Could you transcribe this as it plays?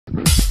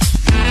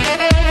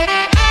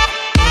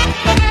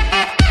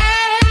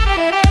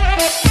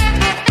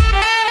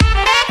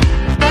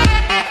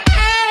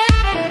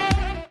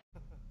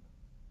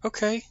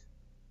okay.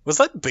 Was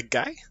that big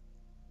guy?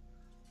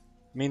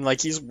 I mean,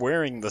 like, he's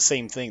wearing the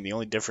same thing. The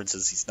only difference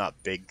is he's not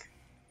big.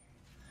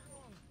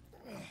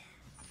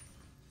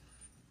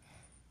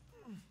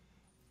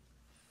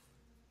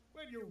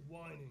 Wait, you're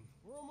whining.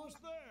 We're almost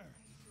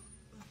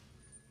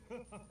there.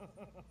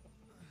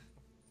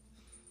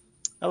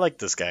 I like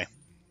this guy.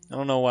 I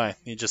don't know why.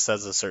 He just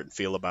has a certain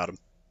feel about him.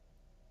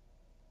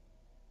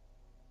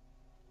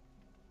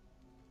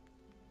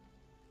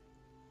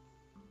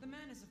 The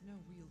man is of no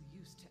real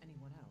use to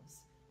anyone else,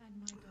 and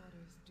my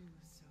daughters do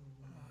so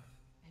love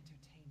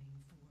entertaining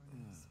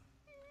foreigners.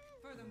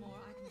 Furthermore,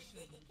 I can show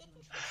you to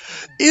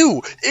entrust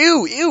Ew!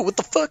 Ew! Ew! What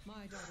the fuck? my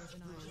daughters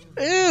and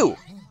I. Ew!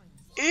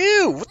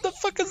 Ew! What the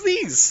fuck is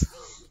these?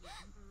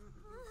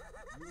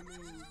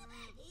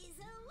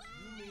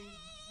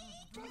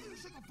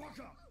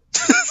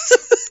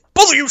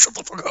 Both of you shut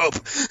the fuck up!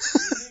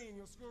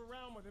 You'll screw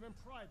around with him in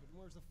private.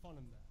 Where's the fun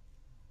in that?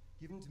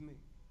 Give him to me,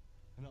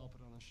 and I'll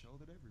put on a show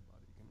that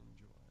everybody can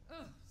enjoy.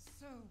 Ugh,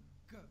 so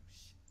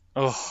gauche.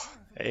 Oh,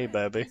 hey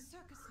baby.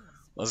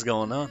 What's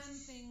going on?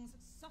 Things,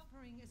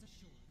 suffering is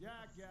assured.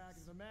 Yak, yak,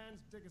 as a man's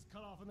dick is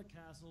cut off in the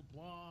castle,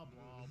 blah,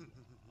 blah, blah.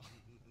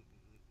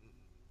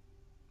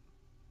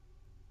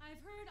 I've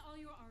heard all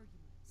your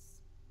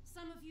arguments.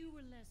 Some of you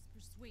were less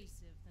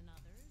persuasive than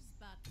others,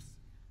 but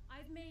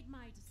I've made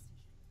my decision.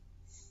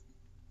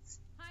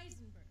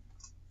 Heisenberg,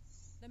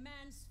 the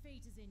man's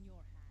fate is in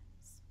your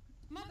hands.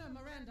 Mother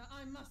Miranda,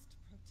 I must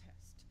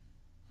protest.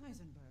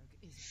 Heisenberg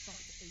is but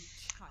a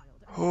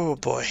child. and Oh, his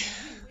boy. devotion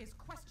to you is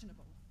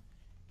questionable.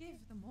 Give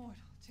the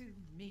mortal to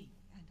me,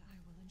 and I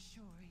will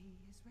ensure he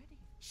is ready.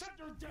 Shut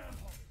your damn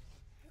hole!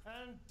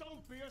 And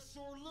don't be a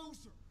sore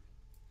loser.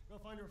 Go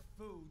find your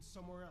food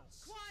somewhere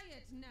else.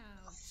 Quiet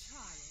now,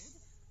 child.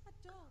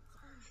 Adults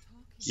are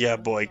talking. Yeah,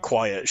 boy,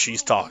 quiet.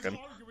 She's talking.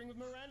 Arguing with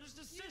Miranda's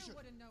decision. You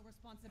wouldn't know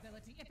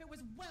responsibility if it was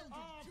welded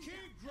Oh, to keep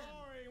your hand.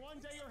 growing. One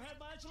day your head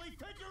will actually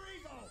fit your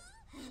ego.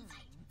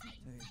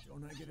 Hey,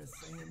 don't I get a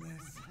say in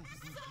this?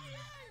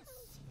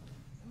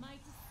 My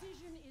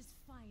decision is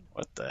final.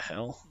 What the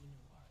hell?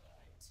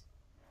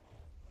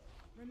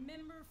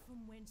 Remember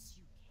from whence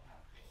you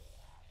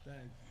came.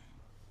 Thank you.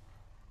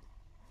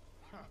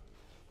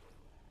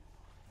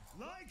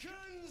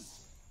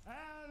 Lycans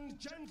and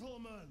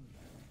gentlemen,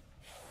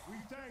 we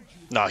thank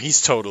you. No,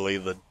 he's totally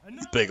the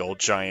big old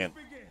giant,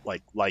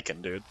 like,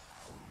 lichen dude.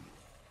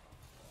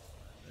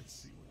 Let's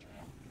see what you're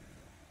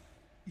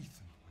doing.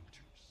 Ethan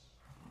Winters.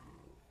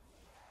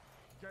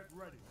 Get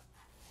ready.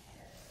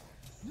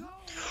 No!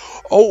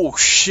 Oh,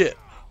 shit.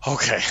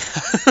 Okay.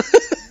 10,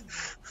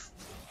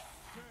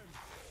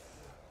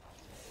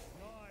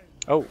 9,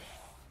 Oh.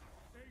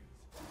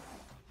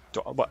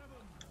 8, What?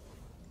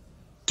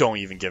 Don't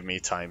even give me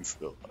time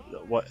for...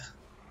 What?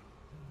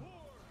 4,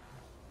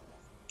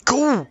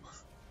 Go!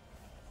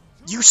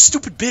 You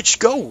stupid bitch,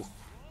 go!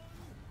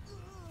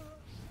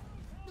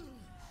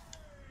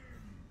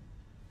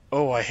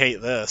 Oh, I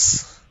hate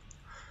this.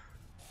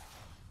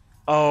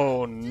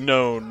 Oh,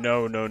 no,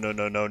 no, no, no,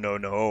 no, no, no,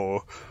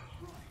 no.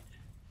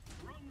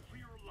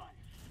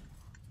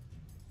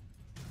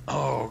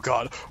 Oh,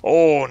 God.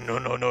 Oh, no,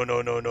 no, no,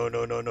 no, no, no,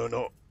 no, no, no,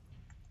 no.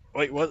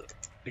 Wait, what?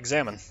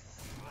 Examine.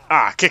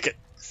 Ah, kick it.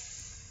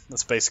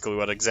 That's basically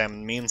what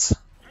examine means.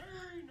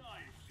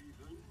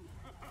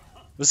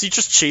 Was he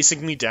just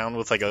chasing me down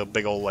with like a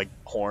big old like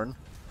horn?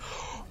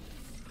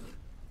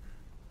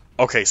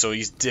 Okay, so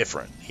he's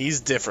different.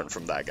 He's different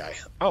from that guy.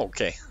 Oh,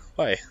 okay.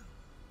 Why?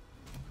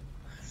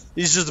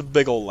 He's just a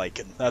big old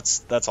lichen.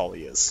 That's all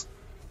he is.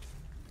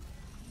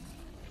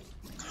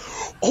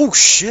 Oh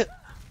shit!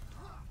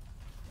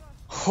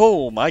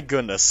 Oh my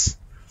goodness.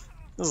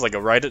 This is like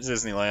a ride at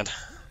Disneyland.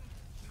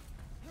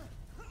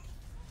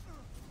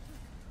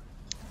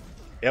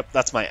 Yep,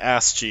 that's my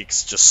ass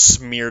cheeks just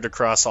smeared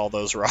across all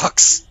those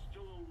rocks.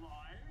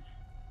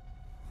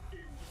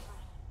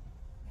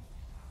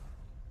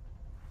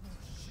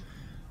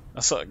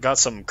 I got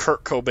some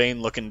Kurt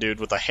Cobain looking dude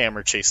with a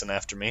hammer chasing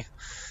after me.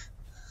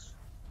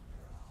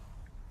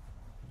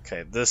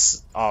 Okay,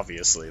 this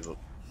obviously.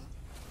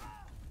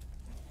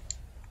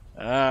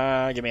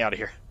 Get me out of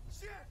here.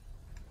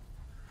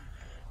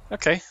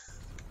 Okay.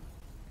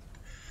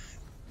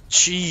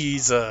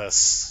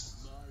 Jesus.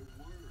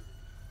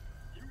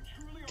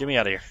 Get me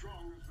out of here.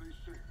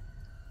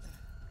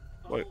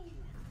 Wait.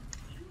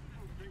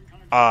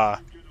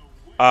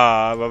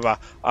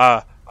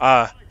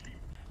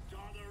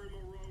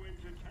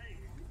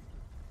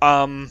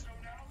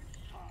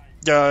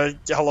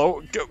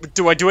 Hello?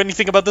 Do I do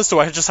anything about this? Do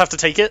I just have to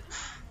take it?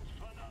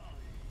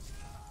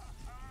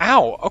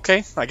 Ow,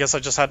 okay. I guess I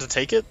just had to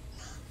take it.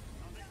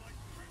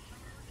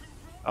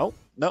 Oh,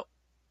 no.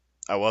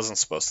 I wasn't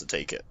supposed to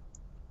take it.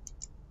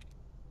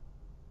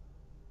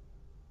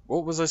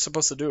 What was I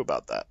supposed to do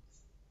about that?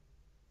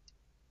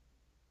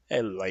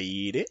 Hey,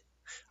 lady.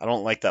 I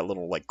don't like that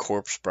little, like,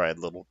 corpse bride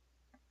little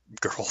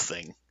girl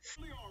thing.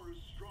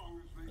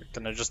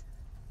 Can I just...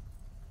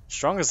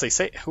 Strong as they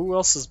say? Who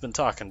else has been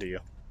talking to you?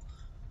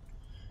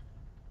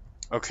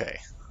 Okay.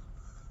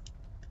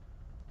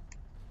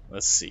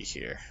 Let's see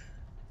here.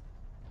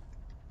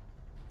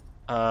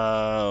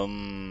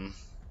 I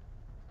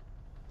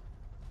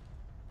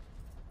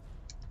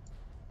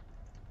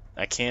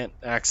can't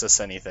access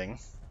anything.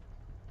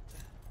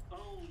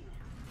 Oh, you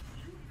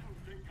didn't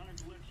think I'd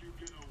let you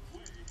get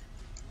away.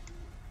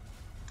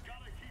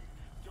 Gotta keep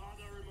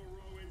Donna and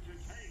Moreau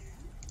entertained.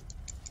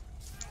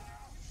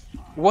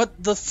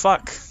 What the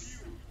fuck?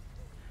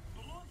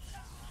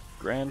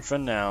 Grand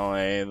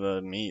finale, the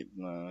meat,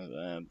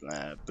 blah,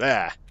 blah,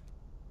 blah.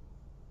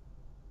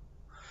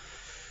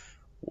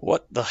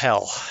 What the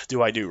hell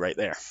do I do right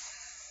there?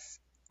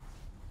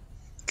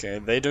 Okay,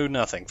 they do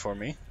nothing for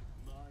me.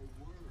 My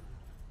word,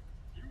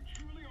 you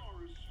truly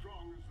are as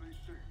strong as they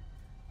say.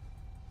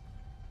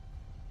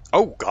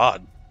 Oh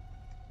god.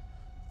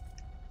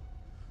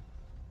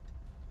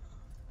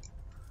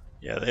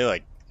 Yeah,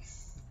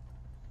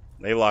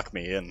 they lock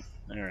me in.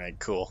 Alright,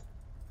 cool.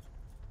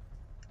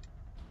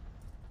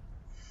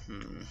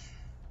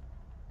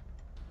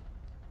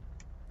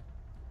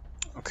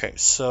 Okay,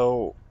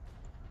 so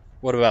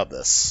what about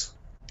this?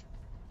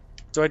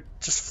 Do I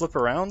just flip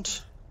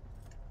around?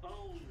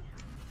 Oh, you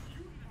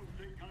didn't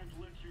think I'd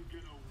let you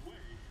get away.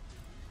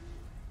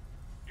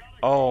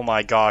 Oh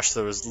my gosh,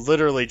 there was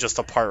literally just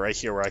a part right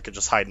here where I could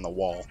just hide in the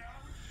wall.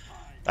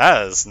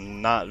 That is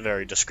not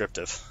very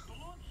descriptive.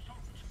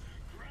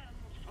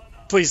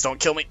 Please don't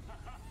kill me.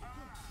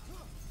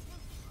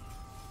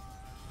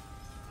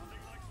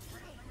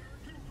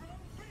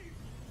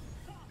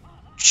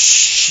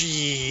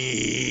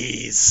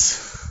 Jeez.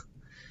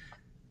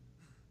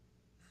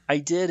 I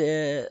did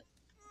it.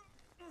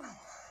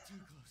 Too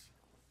close.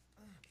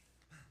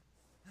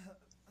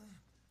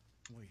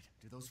 Wait,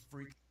 do those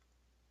freaks?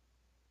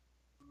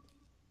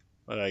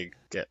 What did I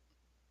get?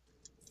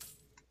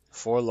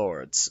 4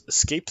 lords.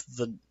 Escape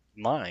the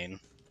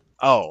mine.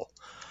 Oh,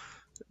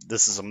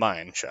 this is a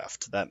mine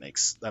shaft. That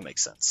makes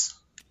sense.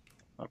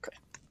 Okay.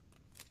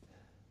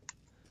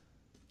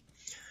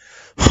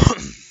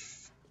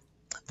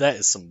 That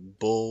is some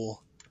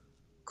bull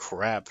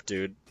crap,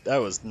 dude. That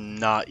was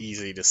not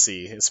easy to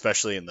see,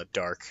 especially in the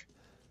dark.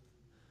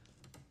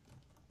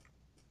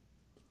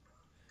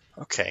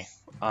 Okay.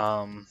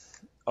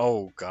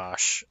 Oh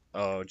gosh.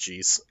 Oh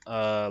geez.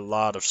 A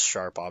lot of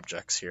sharp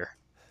objects here.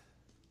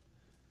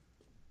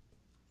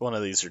 One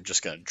of these are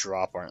just gonna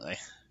drop, aren't they?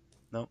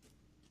 Nope.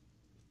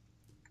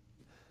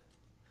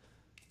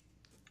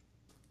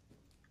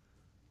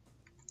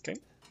 Okay.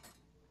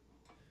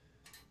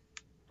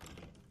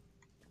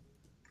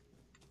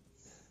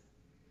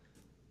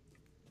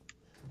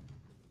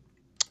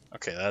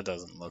 Okay, that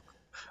doesn't look...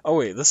 Oh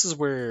wait, this is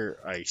where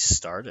I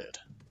started.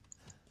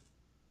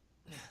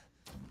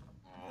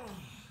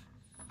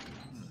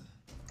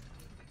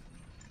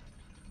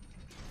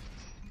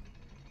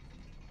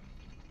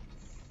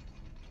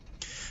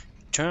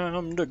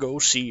 Time to go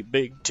see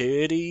Big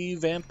Titty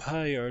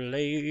Vampire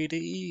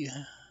Lady.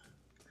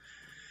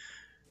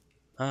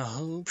 I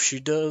hope she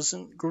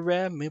doesn't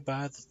grab me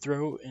by the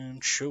throat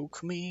and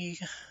choke me.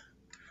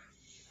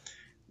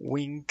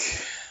 Wink.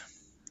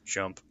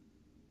 Jump.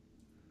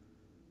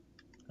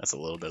 That's a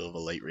little bit of a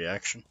late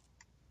reaction.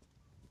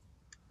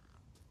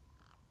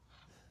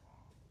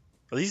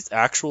 Are these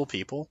actual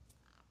people?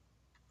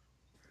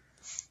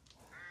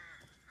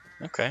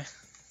 Okay.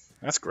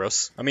 That's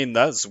gross. I mean,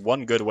 that's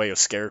one good way of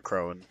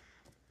scarecrowing,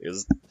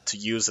 is to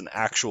use an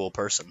actual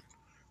person.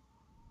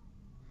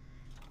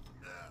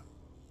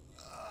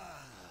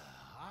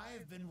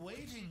 I've been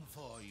waiting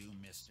for you,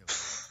 Mr. Winter.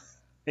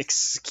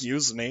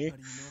 Excuse me? How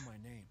do you know my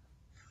name?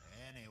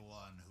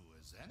 Anyone who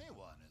is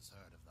anyone has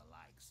heard of the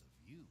likes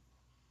of you.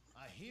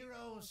 A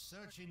hero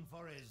searching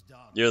for his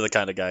daughter. You're the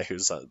kind of guy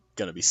who's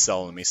gonna be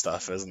selling me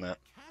stuff, isn't it?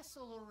 The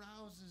castle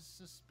arouses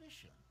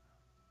suspicion.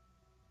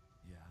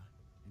 Yeah,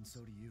 and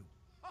so do you.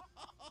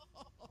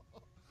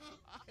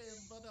 I am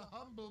but a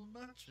humble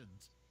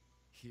merchant.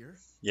 Here?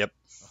 Yep.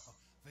 Oh,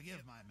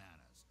 forgive my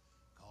manners.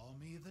 Call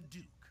me the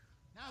Duke.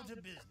 Now to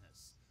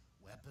business.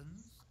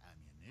 Weapons,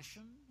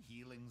 ammunition,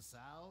 healing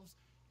salves,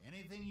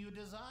 anything you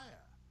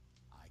desire,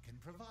 I can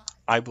provide.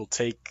 I will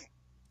take...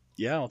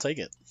 Yeah, I'll take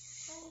it.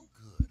 Oh,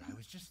 good. I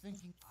was just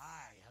thinking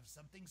I have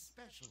something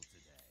special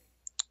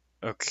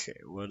today. Okay,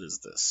 what is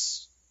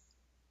this?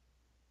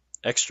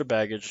 Extra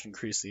baggage,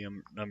 increase the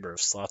number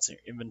of slots in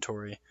your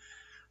inventory.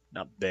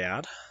 Not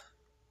bad.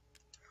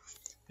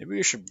 Maybe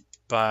we should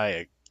buy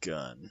a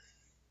gun.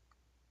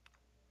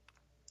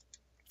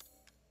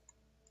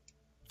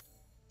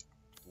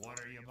 What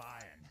are you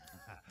buying?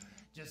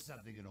 Just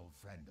something an old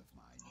friend of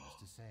mine used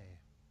to say.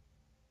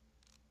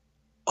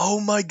 Oh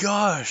my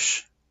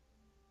gosh!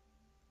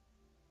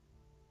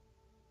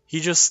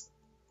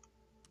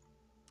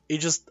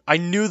 I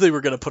knew they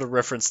were going to put a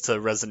reference to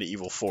Resident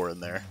Evil 4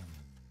 in there.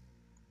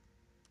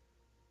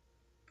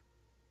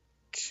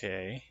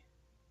 Okay.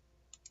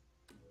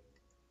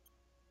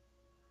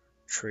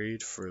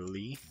 Trade for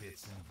Lee.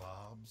 Bits and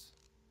bobs?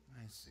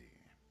 I see.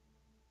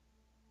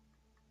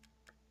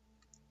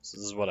 So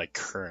this is what I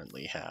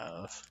currently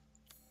have.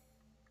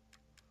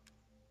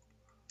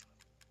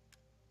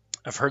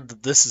 I've heard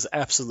that this is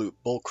absolute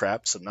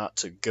bullcrap, so not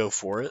to go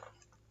for it.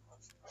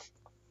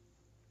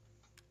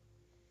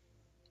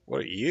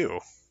 What are you?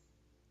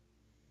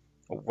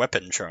 A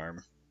weapon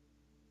charm.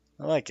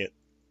 I like it.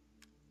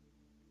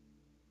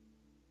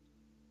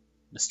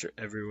 Mr.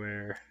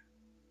 Everywhere.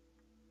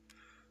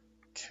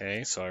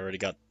 Okay, so I already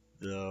got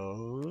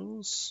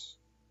those.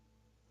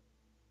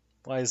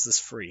 Why is this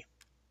free?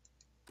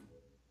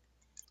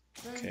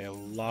 Okay, a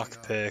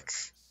lockpick.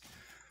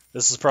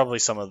 This is probably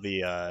some of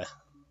the,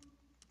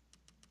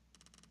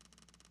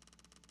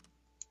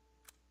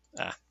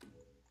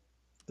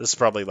 this is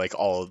probably like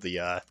all of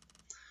the,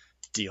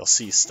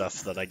 DLC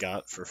stuff that I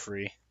got for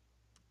free.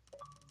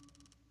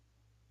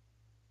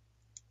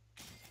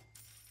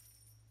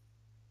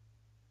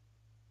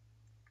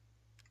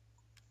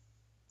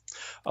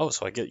 Oh,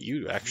 so I get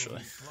you,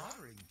 actually.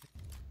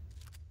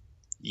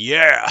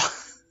 Yeah!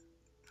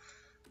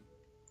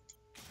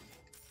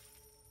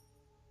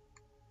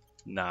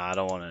 Nah, I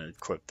don't want to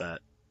equip that.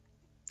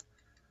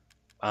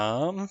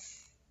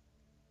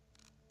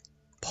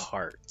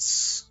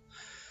 Parts.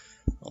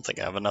 I don't think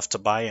I have enough to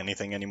buy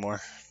anything anymore.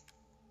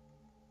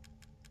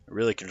 I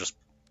really can just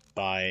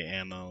buy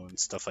ammo and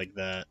stuff like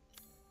that.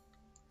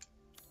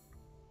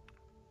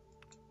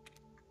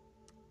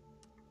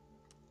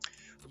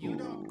 You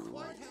don't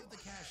quite have the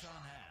cash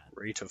on hand.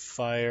 Rate of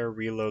fire,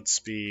 reload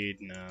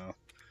speed, no.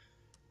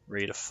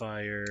 Rate of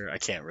fire, I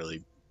can't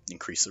really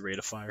increase the rate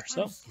of fire,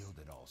 so. I'm skilled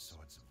at all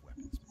sorts of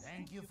weapons.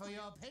 Thank you for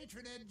your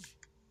patronage.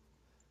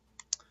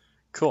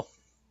 Cool.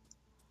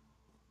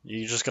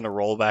 You just gonna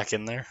roll back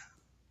in there?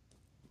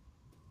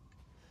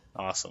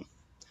 Awesome.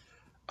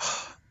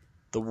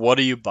 The what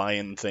are you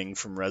buying thing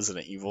from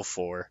Resident Evil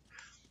 4.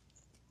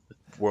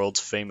 World's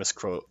famous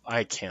quote.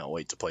 I can't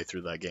wait to play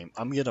through that game.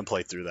 I'm gonna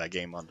play through that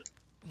game on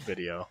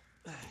video.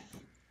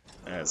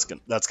 And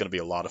that's gonna be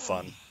a lot of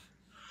fun.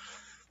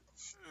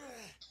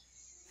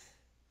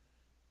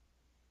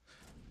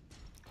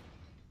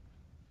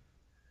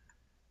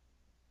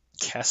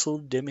 Castle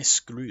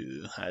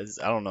Demiscrew. I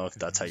don't know if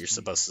that's how you're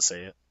supposed to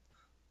say it.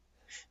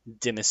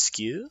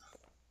 Demiscrew?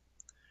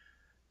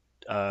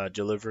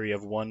 Delivery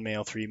of 1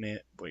 male, 3 male.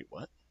 Wait,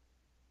 what?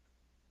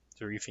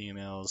 3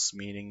 females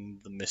meeting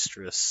the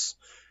mistress.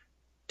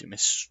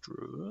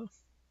 Demiscrew?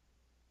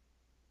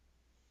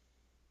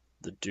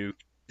 The Duke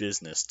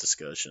business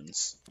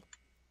discussions.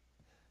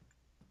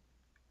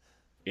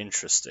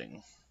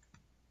 Interesting.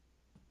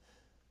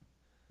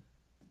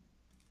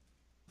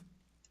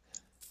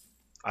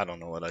 I don't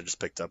know what I just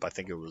picked up. I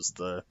think it was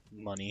the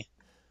money.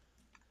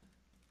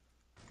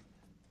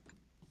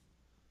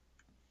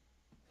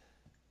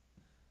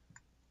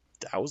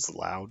 That was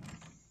loud.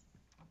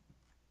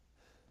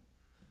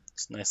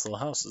 It's a nice little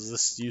house.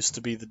 This used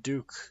to be the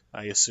Duke,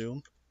 I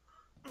assume.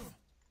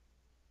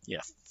 Yeah,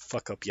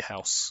 fuck up your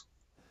house.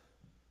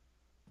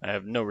 I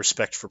have no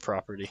respect for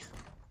property.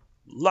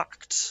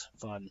 Locked.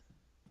 Fun.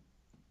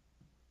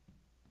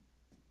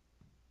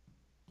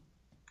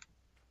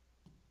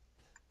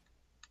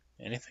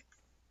 Anything?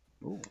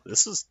 Ooh,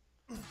 this is...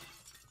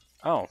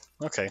 Oh,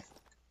 okay.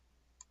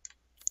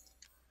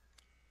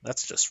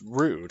 That's just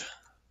rude.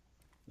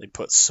 They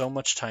put so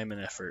much time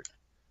and effort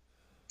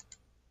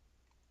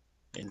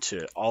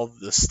into all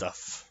this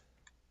stuff.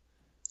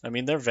 I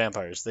mean, they're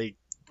vampires.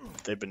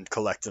 They've been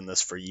collecting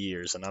this for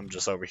years, and I'm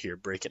just over here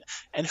breaking.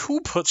 And who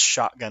puts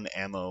shotgun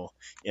ammo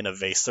in a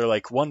vase? They're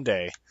like, one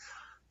day,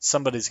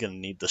 somebody's gonna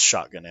need the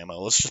shotgun ammo.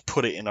 Let's just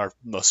put it in our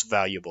most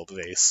valuable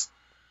vase.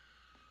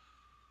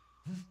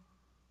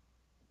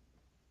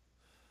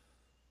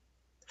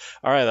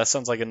 Alright, that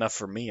sounds like enough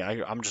for me.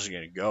 I'm just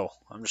gonna go.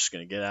 I'm just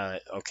gonna get out of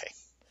it. Okay.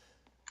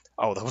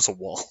 Oh, that was a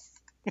wall.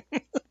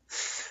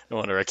 No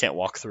wonder I can't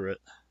walk through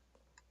it.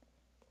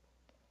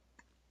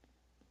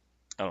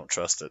 I don't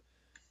trust it.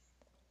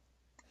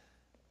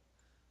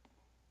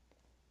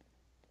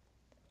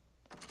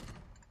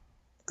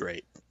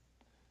 Great.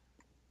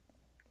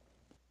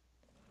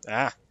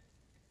 Ah.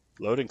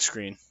 Loading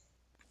screen.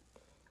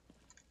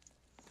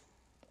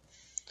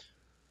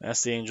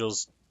 Ask the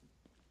angels...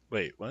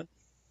 Wait, what?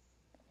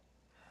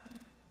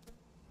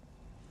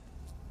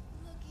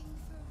 Looking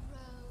for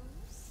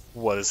Rose?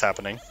 What is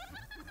happening?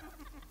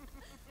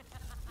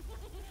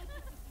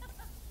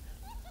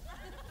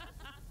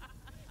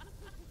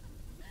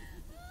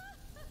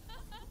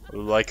 I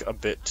would like a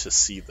bit to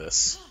see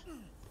this.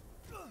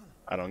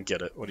 I don't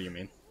get it. What do you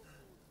mean?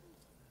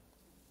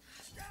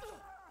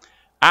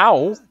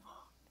 Ow!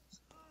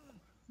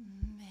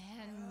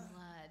 Man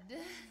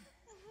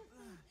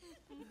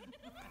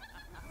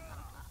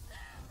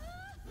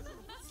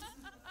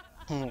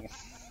blood.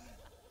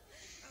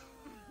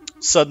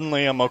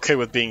 Suddenly, I'm okay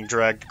with being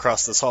dragged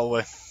across this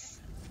hallway.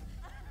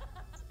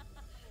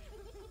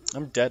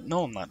 I'm dead?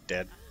 No, I'm not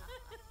dead.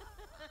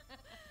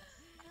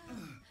 How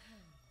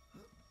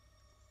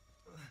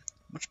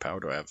much power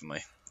do I have in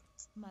my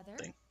Mother,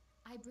 thing?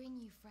 I bring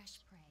you fresh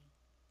prey.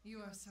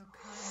 You are so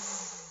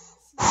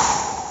kind.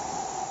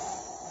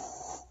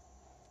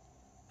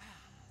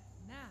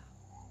 Now,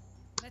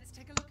 let's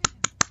take a look at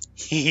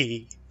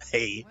him.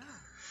 Hey. Wow.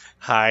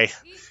 Hi.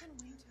 Ethan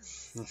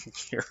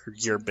Winters.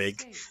 You're You big.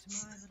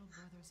 escaped my little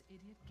brother's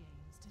idiot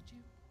games, did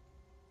you?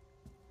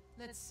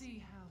 Let's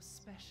see how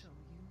special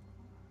you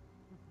are.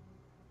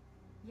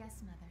 Yes,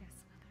 Mother.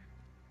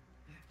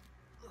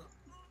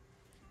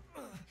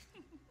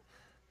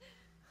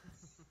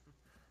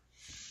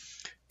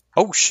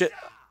 Oh shit.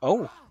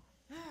 Oh.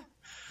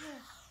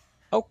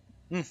 Oh.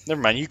 Never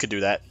mind. You could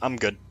do that. I'm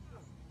good.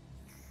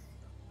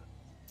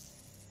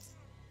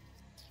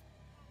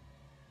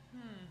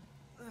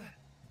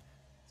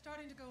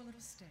 Starting to go a little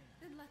stale.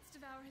 Then let's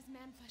devour his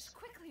man flesh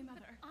quickly,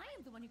 Mother. I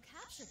am the one who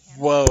captured him.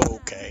 Whoa.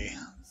 Okay.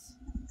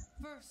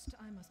 First,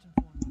 I must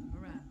inform Mother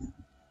Miranda.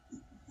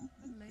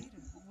 But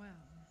later, well,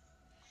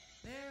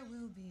 there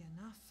will be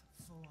enough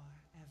for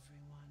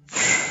everyone.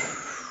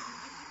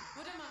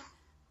 Put him up.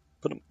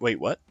 Put him. Wait.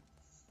 What?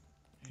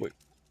 Wait.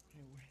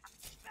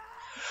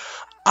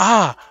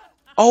 Ah.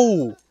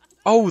 Oh.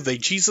 Oh. They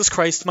Jesus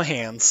Christ my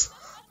hands.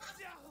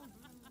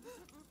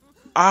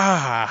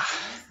 Ah.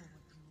 Careful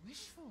what you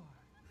wish for,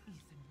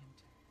 Ethan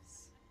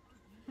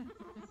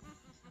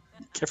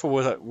Winters. Careful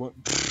with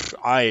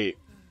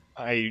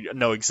I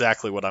know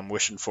exactly what I'm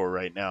wishing for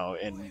right now,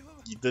 and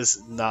this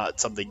is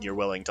not something you're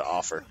willing to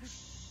offer.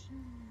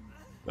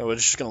 Oh,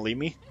 it's just gonna leave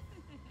me?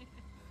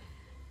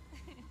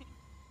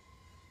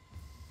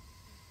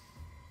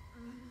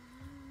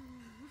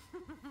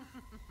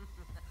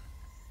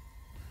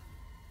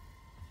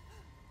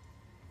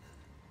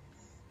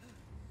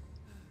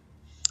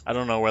 I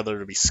don't know whether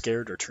to be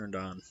scared or turned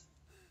on.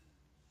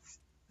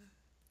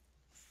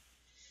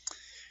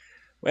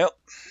 Well,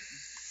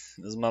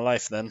 this is my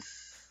life then.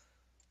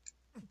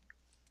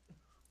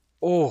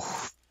 Oh,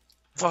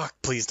 fuck,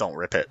 please don't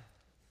rip it.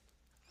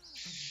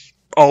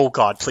 Oh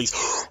god, please.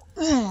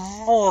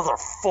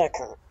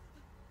 Motherfucker.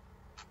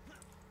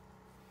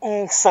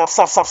 Oh, stop.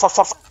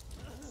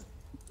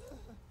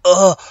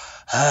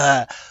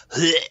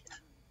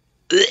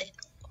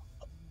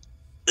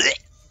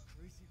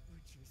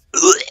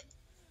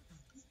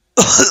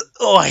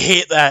 Oh, I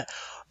hate that.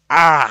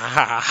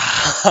 Ah.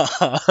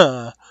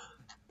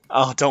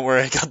 Oh, don't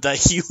worry, I got that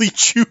Healy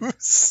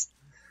juice.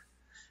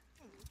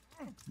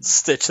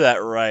 Stitch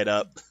that right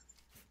up.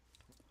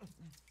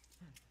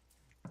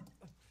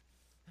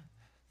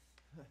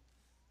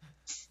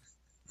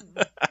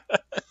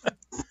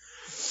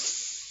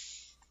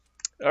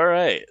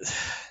 Alright.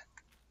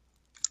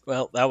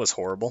 Well, that was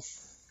horrible.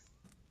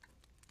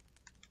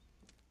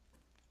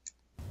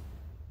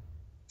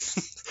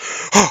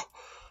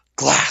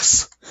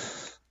 Glass!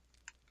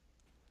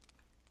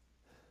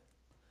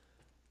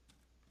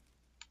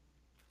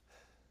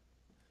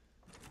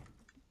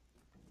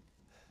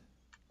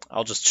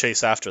 I'll just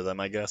chase after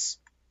them, I guess.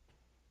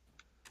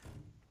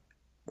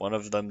 One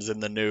of them's in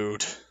the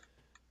nude.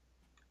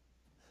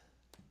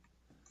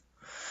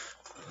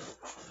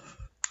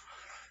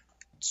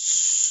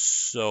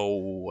 So,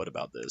 what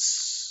about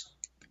this?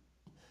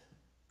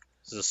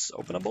 Is this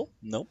openable?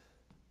 Nope.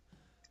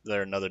 Is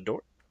there another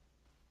door?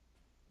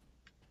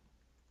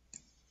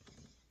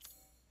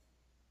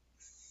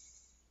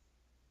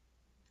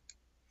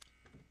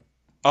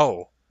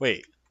 Oh,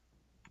 wait.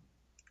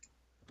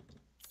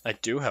 I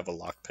do have a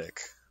lockpick.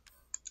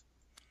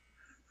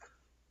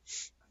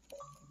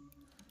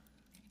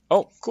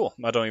 Oh, cool.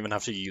 I don't even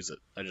have to use it.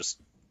 I just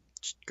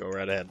go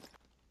right ahead.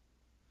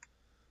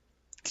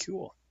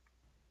 Cool.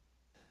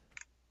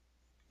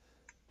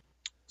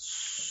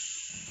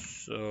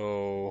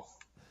 So...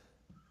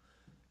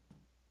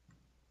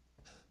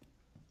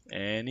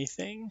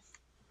 anything?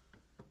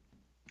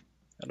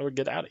 How do I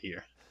get out of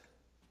here?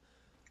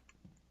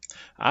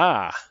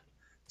 Ah!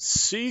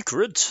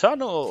 Secret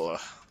tunnel!